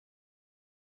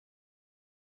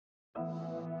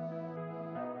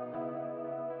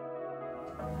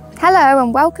Hello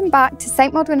and welcome back to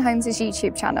St Modwen Homes'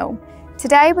 YouTube channel.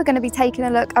 Today we're going to be taking a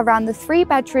look around the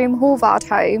 3-bedroom Hallvard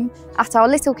home at our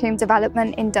Littlecombe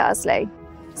development in Dursley.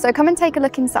 So come and take a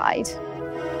look inside.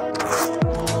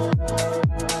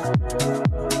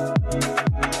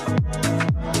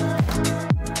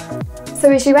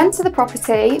 So as you enter the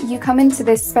property, you come into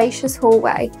this spacious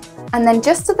hallway, and then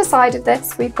just to the side of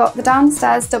this we've got the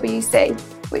downstairs WC,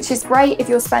 which is great if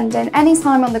you're spending any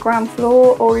time on the ground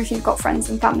floor or if you've got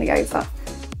friends and family over.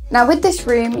 Now with this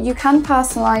room, you can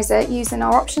personalise it using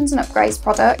our options and upgrades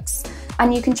products,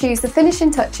 and you can choose the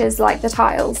finishing touches like the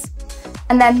tiles.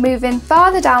 And then moving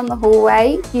further down the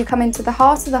hallway, you come into the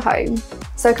heart of the home.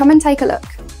 So come and take a look.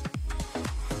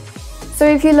 So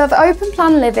if you love open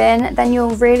plan living, then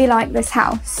you'll really like this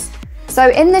house. So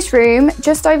in this room,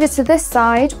 just over to this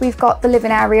side, we've got the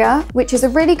living area, which is a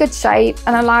really good shape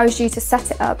and allows you to set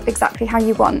it up exactly how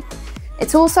you want.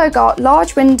 It's also got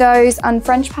large windows and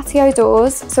French patio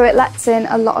doors, so it lets in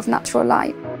a lot of natural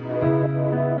light.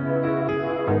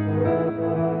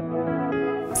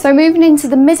 So moving into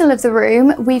the middle of the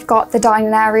room, we've got the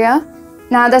dining area.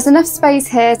 Now there's enough space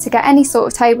here to get any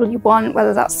sort of table you want,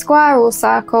 whether that's square or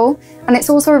circle, and it's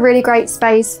also a really great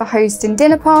space for hosting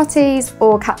dinner parties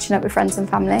or catching up with friends and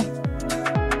family.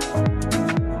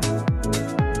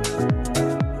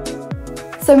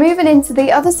 So moving into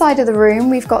the other side of the room,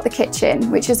 we've got the kitchen,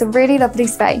 which is a really lovely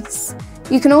space.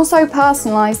 You can also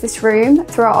personalise this room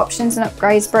through our options and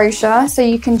upgrades brochure, so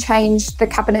you can change the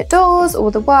cabinet doors or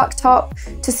the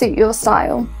worktop to suit your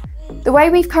style. The way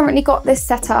we've currently got this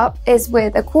set up is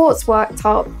with a quartz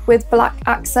worktop with black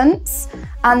accents,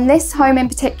 and this home in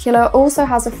particular also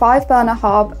has a 5-burner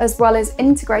hob as well as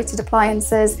integrated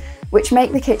appliances which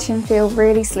make the kitchen feel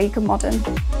really sleek and modern.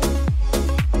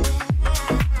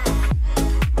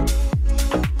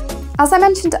 As I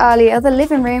mentioned earlier, the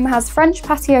living room has French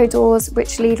patio doors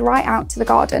which lead right out to the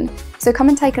garden, so come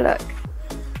and take a look.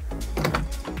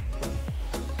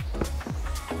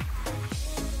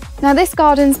 Now this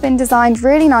garden's been designed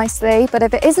really nicely, but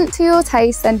if it isn't to your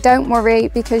taste, then don't worry,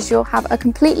 because you'll have a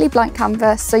completely blank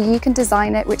canvas so you can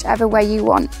design it whichever way you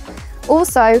want.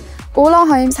 Also, all our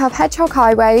homes have hedgehog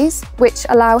highways, which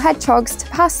allow hedgehogs to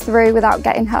pass through without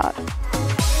getting hurt.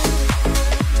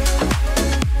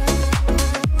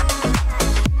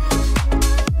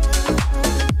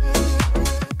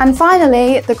 And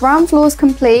finally, the ground floor is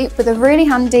complete with a really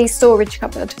handy storage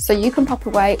cupboard, so you can pop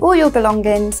away all your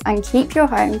belongings and keep your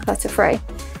home clutter-free.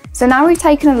 So now we've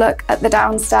taken a look at the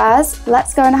downstairs,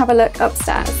 let's go and have a look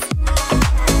upstairs.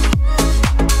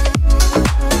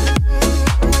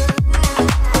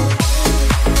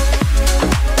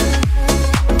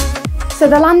 So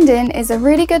the landing is a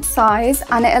really good size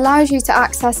and it allows you to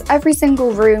access every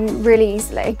single room really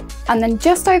easily. And then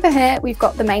just over here, we've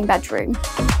got the main bedroom.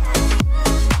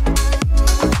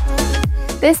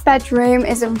 This bedroom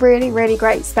is a really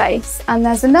great space, and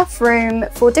there's enough room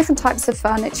for different types of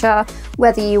furniture,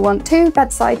 whether you want 2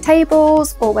 bedside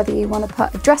tables or whether you want to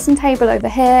put a dressing table over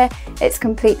here, it's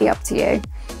completely up to you.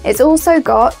 It's also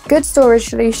got good storage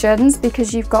solutions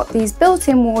because you've got these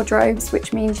built-in wardrobes,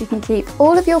 which means you can keep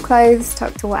all of your clothes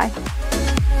tucked away.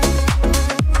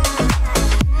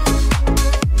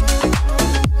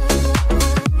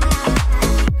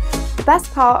 The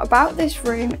best part about this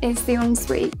room is the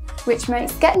ensuite, which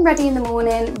makes getting ready in the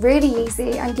morning really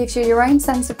easy and gives you your own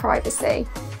sense of privacy.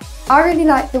 I really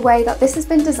like the way that this has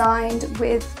been designed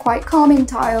with quite calming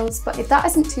tiles, but if that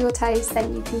isn't to your taste,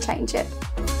 then you can change it.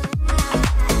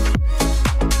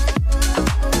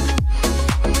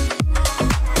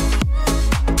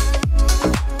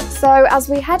 So as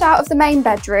we head out of the main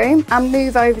bedroom and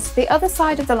move over to the other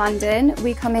side of the landing,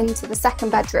 we come into the second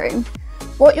bedroom.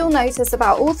 What you'll notice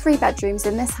about all 3 bedrooms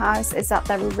in this house is that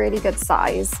they're a really good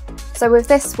size. So with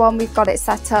this one, we've got it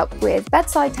set up with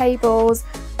bedside tables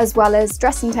as well as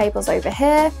dressing tables over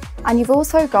here, and you've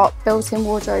also got built-in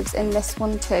wardrobes in this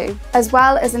one too, as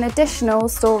well as an additional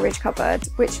storage cupboard,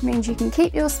 which means you can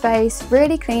keep your space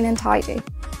really clean and tidy.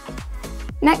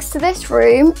 Next to this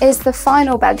room is the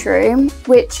final bedroom,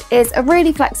 which is a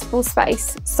really flexible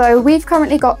space. So we've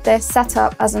currently got this set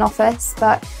up as an office,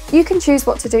 but you can choose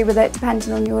what to do with it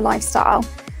depending on your lifestyle.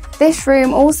 This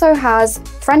room also has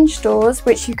French doors,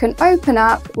 which you can open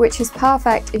up, which is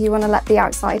perfect if you want to let the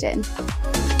outside in.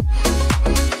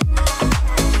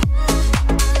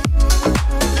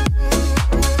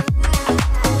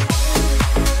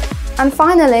 And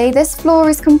finally, this floor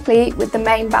is complete with the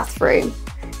main bathroom.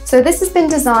 So this has been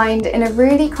designed in a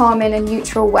really calming and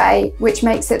neutral way, which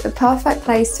makes it the perfect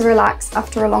place to relax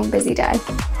after a long busy day.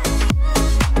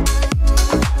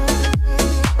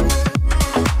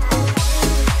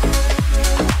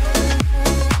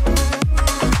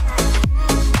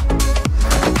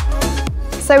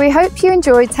 So we hope you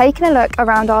enjoyed taking a look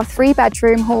around our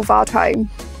 3-bedroom Hallvard home.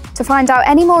 To find out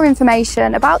any more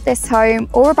information about this home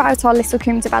or about our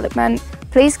Littlecombe development,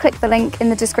 please click the link in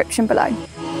the description below.